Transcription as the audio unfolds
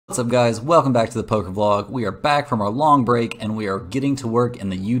What's up guys, welcome back to the poker vlog. We are back from our long break and we are getting to work in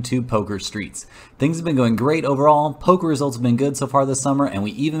the YouTube poker streets. Things have been going great overall, poker results have been good so far this summer, and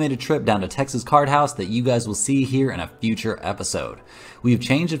we even made a trip down to Texas Card House that you guys will see here in a future episode. We've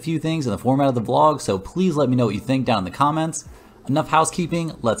changed a few things in the format of the vlog, so please let me know what you think down in the comments. Enough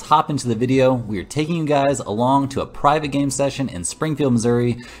housekeeping, let's hop into the video. We are taking you guys along to a private game session in Springfield,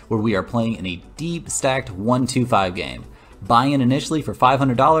 Missouri, where we are playing in a deep stacked 1-2-5 game. Buy in initially for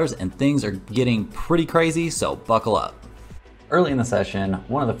 $500 and things are getting pretty crazy, so buckle up. Early in the session,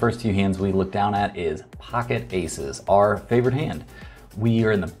 one of the first few hands we look down at is pocket aces, our favorite hand. We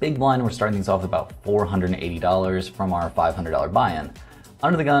are in the big blind, we're starting things off with about $480 from our $500 buy-in.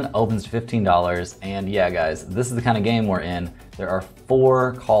 Under the gun opens to $15, and yeah guys, this is the kind of game we're in. There are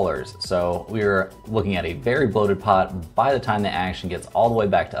 4 callers, so we're looking at a very bloated pot. By the time the action gets all the way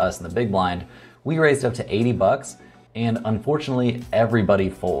back to us in the big blind, we raised up to 80 bucks. And unfortunately, everybody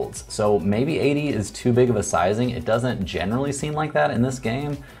folds. So maybe 80 is too big of a sizing. It doesn't generally seem like that in this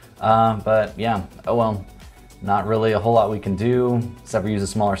game. But yeah, oh well, not really a whole lot we can do except for use a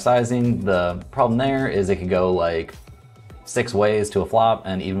smaller sizing. The problem there is it could go like 6 ways to a flop,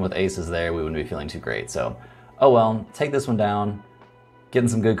 and even with aces there, we wouldn't be feeling too great. So, oh well, take this one down, getting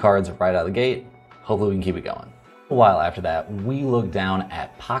some good cards right out of the gate. Hopefully we can keep it going. A while after that, we look down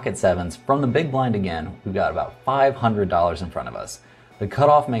at pocket sevens from the big blind again. We've got about $500 in front of us. The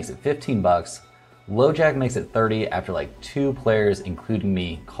cutoff makes it 15 bucks. Low jack makes it 30 after like 2 players, including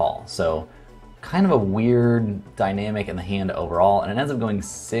me, call. So kind of a weird dynamic in the hand overall, and it ends up going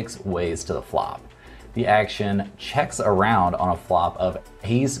 6 ways to the flop. The action checks around on a flop of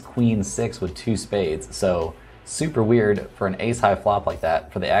ace, queen, 6 with 2 spades. So super weird for an ace high flop like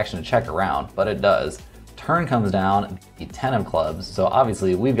that for the action to check around, but it does. Turn comes down, the 10 of clubs, so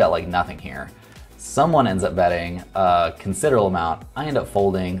obviously we've got like nothing here. Someone ends up betting a considerable amount. I end up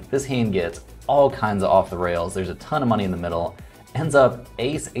folding. This hand gets all kinds of off the rails. There's a ton of money in the middle. Ends up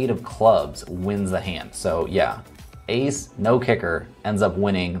ace 8 of clubs wins the hand. So yeah, ace, no kicker, ends up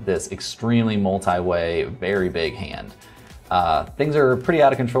winning this extremely multi-way, very big hand. Things are pretty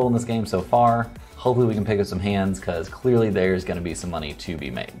out of control in this game so far. Hopefully we can pick up some hands because clearly there's going to be some money to be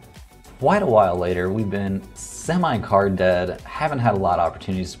made. Quite a while later, we've been semi-card dead, haven't had a lot of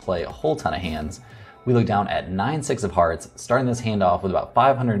opportunities to play a whole ton of hands. We look down at 9-6 of hearts, starting this hand off with about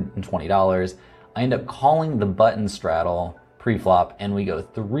 $520. I end up calling the button straddle pre-flop, and we go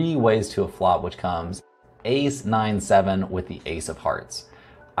 3 ways to a flop, which comes ace, 9, 7 with the ace of hearts.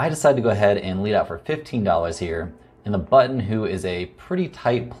 I decide to go ahead and lead out for $15 here, and the button, who is a pretty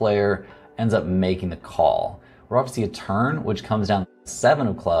tight player, ends up making the call. We're off to see a turn, which comes down 7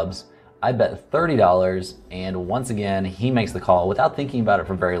 of clubs. I bet $30, and once again, he makes the call without thinking about it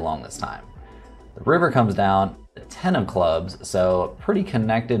for very long this time. The river comes down, 10 of clubs, so pretty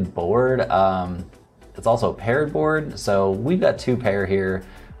connected board. It's also a paired board, so we've got 2 pair here.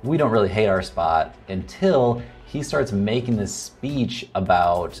 We don't really hate our spot until he starts making this speech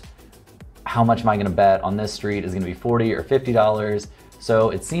about how much am I gonna bet on this street is gonna be $40 or $50. So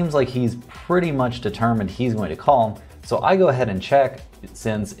it seems like he's pretty much determined he's going to call. So I go ahead and check,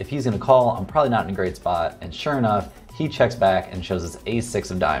 since if he's gonna call, I'm probably not in a great spot. And sure enough, he checks back and shows us ace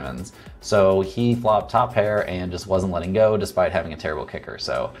 6 of diamonds. So he flopped top pair and just wasn't letting go despite having a terrible kicker.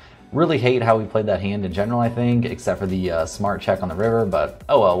 So really hate how we played that hand in general, I think, except for the smart check on the river, but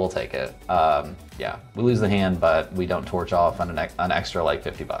oh well, we'll take it. Yeah, we lose the hand, but we don't torch off on an extra like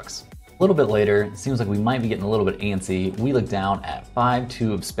 50 bucks. A little bit later, it seems like we might be getting a little bit antsy. We look down at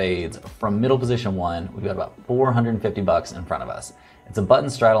 5-2 of spades from middle position 1. We've got about 450 bucks in front of us. It's a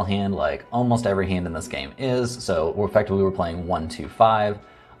button straddle hand like almost every hand in this game is, so we're playing 1-2-5.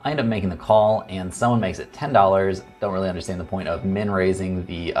 I end up making the call and someone makes it $10. Don't really understand the point of min raising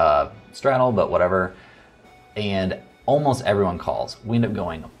the straddle, but whatever. And almost everyone calls. We end up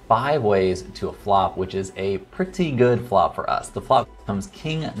going 5 ways to a flop, which is a pretty good flop for us. The flop comes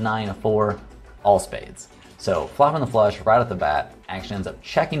king, 9, 4, all spades. So flopping the flush right off the bat, action ends up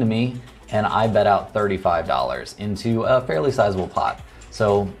checking to me, and I bet out $35 into a fairly sizable pot.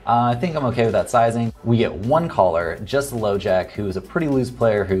 So I think I'm okay with that sizing. We get 1 caller, just the low jack, who is a pretty loose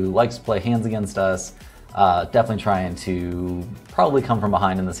player who likes to play hands against us. Definitely trying to probably come from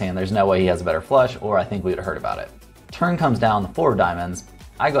behind in this hand. There's no way he has a better flush, or I think we would have heard about it. Turn comes down, the 4 of diamonds.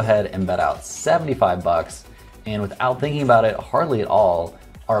 I go ahead and bet out 75 bucks, and without thinking about it hardly at all,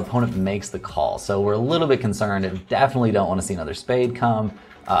 our opponent makes the call. So we're a little bit concerned and definitely don't want to see another spade come.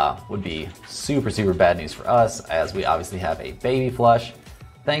 Would be super bad news for us, as we obviously have a baby flush.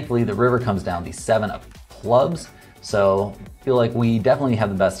 Thankfully, the river comes down the 7 of clubs, So feel like we definitely have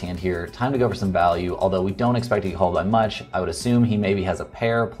the best hand here. Time to go for some value, although we don't expect to get called by much. I would assume he maybe has a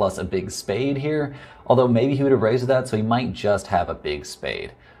pair plus a big spade here, although maybe he would have raised with that, so he might just have a big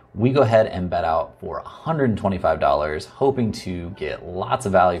spade. We go ahead and bet out for $125, hoping to get lots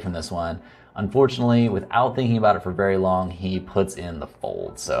of value from this one. Unfortunately, without thinking about it for very long, he puts in the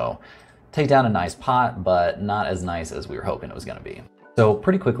fold. So take down a nice pot, but not as nice as we were hoping it was gonna be. So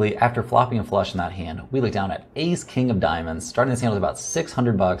pretty quickly, after flopping a flush in that hand, we look down at ace king of diamonds, starting this hand with about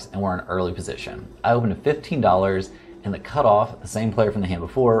 600 bucks, and we're in early position. I open to $15, and the cutoff, the same player from the hand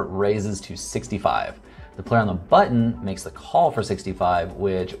before, raises to 65. The player on the button makes the call for 65,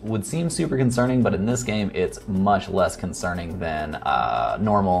 which would seem super concerning, but in this game, it's much less concerning than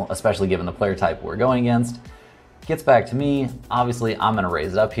normal, especially given the player type we're going against. Gets back to me. Obviously, I'm gonna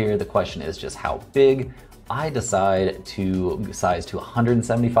raise it up here. The question is just how big. I decide to size to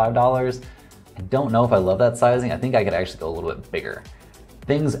 $175. I don't know if I love that sizing. I think I could actually go a little bit bigger.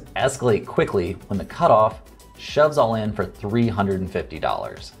 Things escalate quickly when the cutoff shoves all in for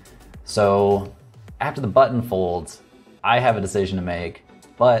 $350. So after the button folds, I have a decision to make,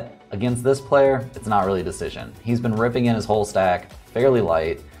 but against this player, it's not really a decision. He's been ripping in his whole stack fairly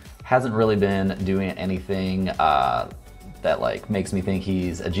light, hasn't really been doing anything that like makes me think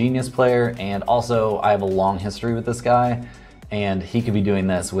he's a genius player, and also I have a long history with this guy, and he could be doing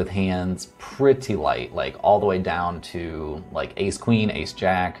this with hands pretty light, like all the way down to like ace queen, ace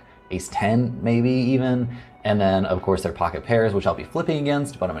jack, ace 10 maybe even, and then of course their pocket pairs, which I'll be flipping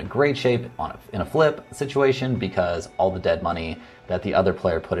against, but I'm in great shape in a flip situation because all the dead money that the other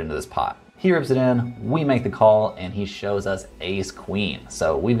player put into this pot. He rips it in, we make the call, and he shows us ace queen.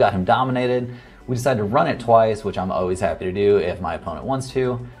 So we've got him dominated. We decided to run it twice, which I'm always happy to do if my opponent wants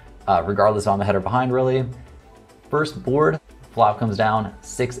to, regardless if I'm ahead or behind really. First board, flop comes down,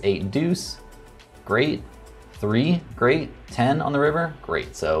 6-8 deuce, great. 3, great. 10 on the river,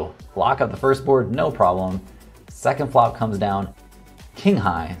 great. So lock up the first board, no problem. Second flop comes down, king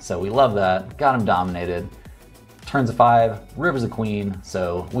high, so we love that. Got him dominated. Turns a 5, river's a queen,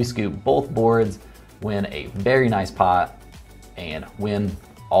 so we scoop both boards, win a very nice pot, and win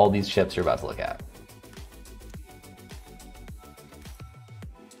all these chips you're about to look at.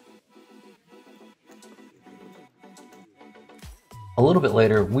 A little bit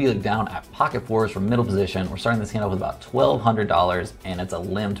later, we look down at pocket fours from middle position. We're starting this hand off with about $1,200, and it's a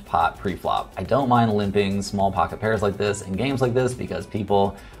limped pot pre-flop. I don't mind limping small pocket pairs like this in games like this because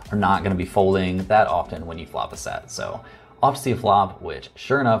people are not gonna be folding that often when you flop a set. So off to see a flop, which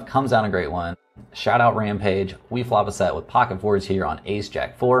sure enough comes down a great one. Shout out Rampage. We flop a set with pocket fours here on ace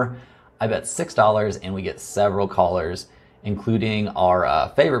jack 4. I bet $6 and we get several callers, including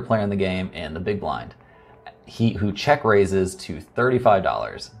our favorite player in the game in the big blind. Who check raises to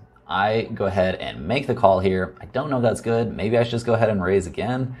 $35. I go ahead and make the call here. I don't know if that's good. Maybe I should just go ahead and raise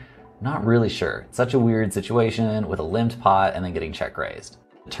again. Not really sure. It's such a weird situation with a limped pot and then getting check raised.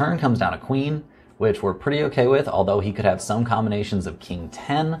 The turn comes down a queen, which we're pretty okay with, although he could have some combinations of king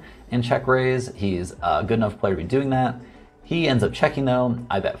 10 and check raise. He's a good enough player to be doing that. He ends up checking though.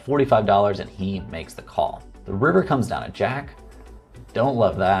 I bet $45 and he makes the call. The river comes down a jack. Don't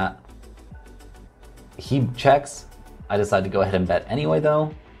love that. He checks. I decide to go ahead and bet anyway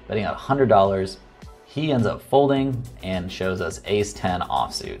though, betting out $100. He ends up folding and shows us ace 10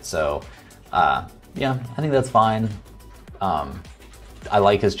 offsuit. So yeah, I think that's fine. I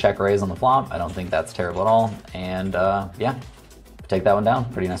like his check raise on the flop. I don't think that's terrible at all. And yeah, take that one down,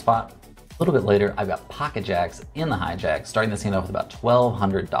 pretty nice spot. A little bit later, I've got pocket jacks in the hijack, starting this hand off with about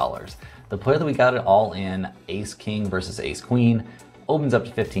 $1,200. The player that we got it all in, ace king versus ace queen, opens up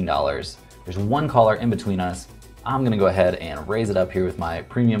to $15. There's one caller in between us. I'm gonna go ahead and raise it up here with my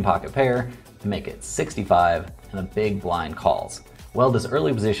premium pocket pair to make it 65, and the big blind calls. Well, this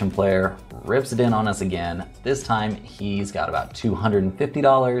early position player rips it in on us again. This time he's got about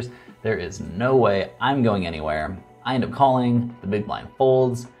 $250. There is no way I'm going anywhere. I end up calling, the big blind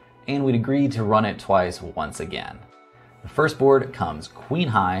folds, and we'd agree to run it twice once again. The first board comes queen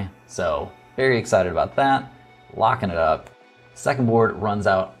high, so very excited about that, locking it up. Second board runs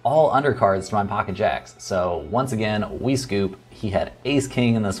out all undercards to my pocket jacks. So once again, we scoop. He had ace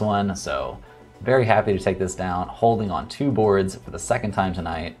king in this one, so very happy to take this down, holding on 2 boards for the second time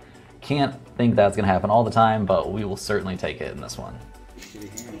tonight. Can't think that's gonna happen all the time, but we will certainly take it in this one.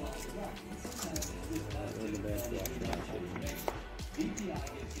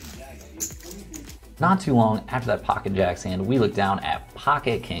 Not too long after that pocket jacks hand, we look down at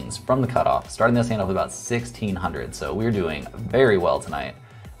pocket kings from the cutoff, starting this hand off with about 1,600, so we're doing very well tonight.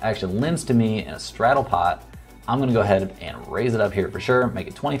 Action limps to me in a straddle pot. I'm gonna go ahead and raise it up here for sure, make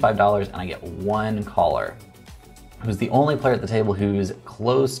it $25, and I get one caller. who's the only player at the table who's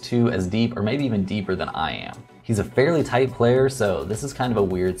close to as deep or maybe even deeper than I am. He's a fairly tight player, so this is kind of a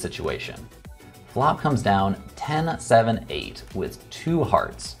weird situation. Flop comes down 10, 7, 8 with 2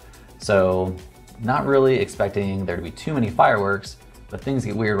 hearts. So not really expecting there to be too many fireworks, but things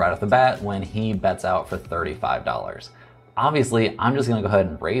get weird right off the bat when he bets out for $35. Obviously, I'm just gonna go ahead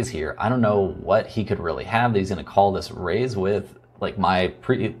and raise here. I don't know what he could really have that he's gonna call this raise with, like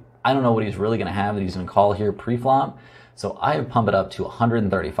I don't know what he's really gonna have that he's gonna call here pre-flop. So I pump it up to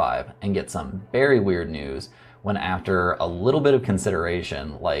 135 and get some very weird news when after a little bit of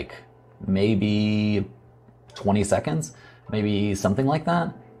consideration, like maybe 20 seconds, maybe something like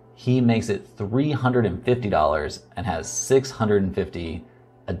that, he makes it $350 and has $650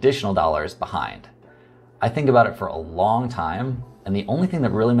 additional dollars behind. I think about it for a long time, and the only thing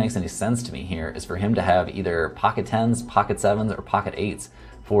that really makes any sense to me here is for him to have either pocket 10s, pocket 7s, or pocket 8s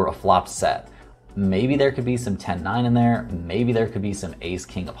for a flop set. Maybe there could be some 10-9 in there, maybe there could be some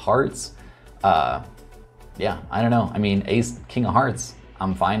ace-king of hearts. Yeah, I don't know. I mean, ace-king of hearts,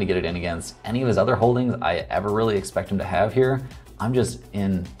 I'm fine to get it in against any of his other holdings I ever really expect him to have here. I'm just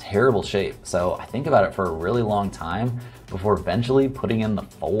in terrible shape. So I think about it for a really long time before eventually putting in the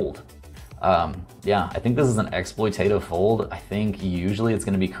fold. Yeah, I think this is an exploitative fold. I think usually it's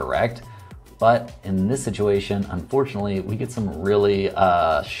gonna be correct, but in this situation, unfortunately, we get some really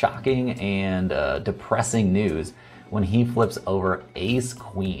shocking and depressing news when he flips over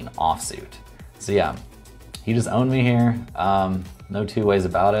ace-queen offsuit. So yeah, he just owned me here. No two ways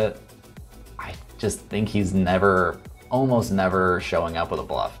about it. I just think he's almost never showing up with a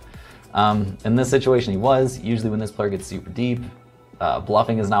bluff. In this situation he was. Usually when this player gets super deep,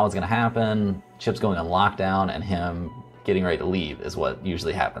 bluffing is not what's gonna happen. Chips going on lockdown and him getting ready to leave is what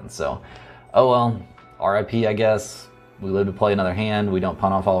usually happens. So, oh well, RIP I guess. We live to play another hand. We don't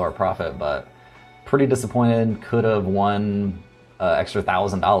punt off all of our profit, but pretty disappointed. Could have won extra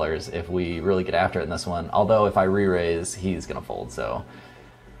 $1,000 if we really get after it in this one. Although if I re-raise, he's gonna fold, so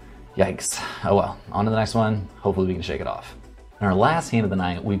yikes. Oh well, on to the next one. Hopefully we can shake it off. In our last hand of the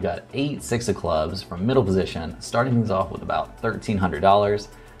night, we've got 8 6 of clubs from middle position, starting things off with about $1,300.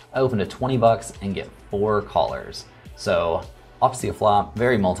 I open to 20 bucks and get 4 callers. So opposite of flop,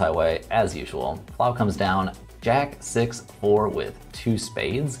 very multi-way as usual. Flop comes down, Jack 6 4 with 2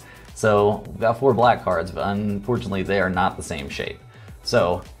 spades. So we've got 4 black cards, but unfortunately they are not the same shape.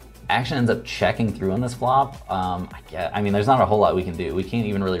 So action ends up checking through on this flop. I mean, there's not a whole lot we can do. We can't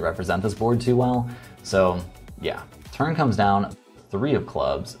even really represent this board too well. So yeah, turn comes down 3 of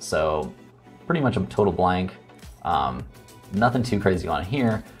clubs. So pretty much a total blank. Nothing too crazy on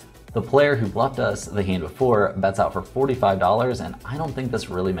here. The player who bluffed us the hand before bets out for $45, and I don't think this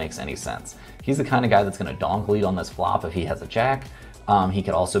really makes any sense. He's the kind of guy that's gonna donk lead on this flop if he has a jack. He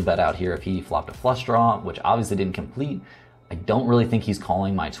could also bet out here if he flopped a flush draw, which obviously didn't complete. I don't really think he's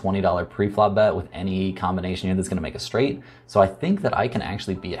calling my $20 pre-flop bet with any combination here that's gonna make a straight. So I think that I can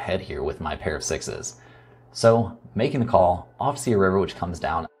actually be ahead here with my pair of 6s. So making the call, off Sea River, which comes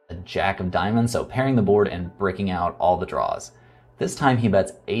down a jack of diamonds, so pairing the board and breaking out all the draws. This time he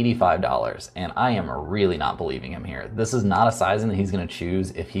bets $85, and I am really not believing him here. This is not a sizing that he's gonna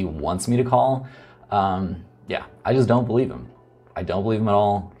choose if he wants me to call. Yeah, I just don't believe him. I don't believe him at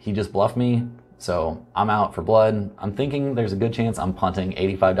all. He just bluffed me, so I'm out for blood. I'm thinking there's a good chance I'm punting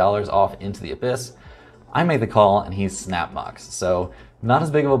 $85 off into the abyss. I make the call and he snap mucks. So not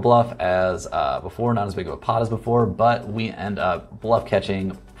as big of a bluff as before, not as big of a pot as before, but we end up bluff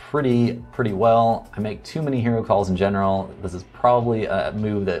catching pretty well. I make too many hero calls in general. This is probably a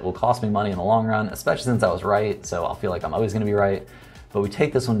move that will cost me money in the long run, especially since I was right, so I'll feel like I'm always gonna be right. But we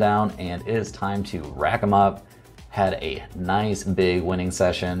take this one down and it is time to rack them up. Had a nice big winning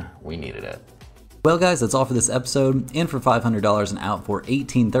session. We needed it. Well guys, that's all for this episode. In for $500 and out for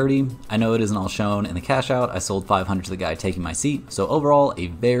 $1,830. I know it isn't all shown in the cash out. I sold $500 to the guy taking my seat. So overall, a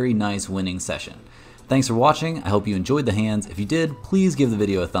very nice winning session. Thanks for watching. I hope you enjoyed the hands. If you did, please give the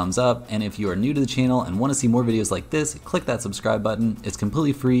video a thumbs up. And if you are new to the channel and want to see more videos like this, click that subscribe button. It's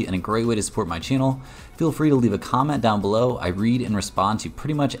completely free and a great way to support my channel. Feel free to leave a comment down below. I read and respond to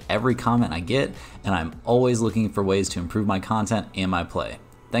pretty much every comment I get, and I'm always looking for ways to improve my content and my play.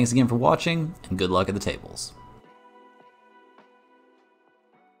 Thanks again for watching, and good luck at the tables.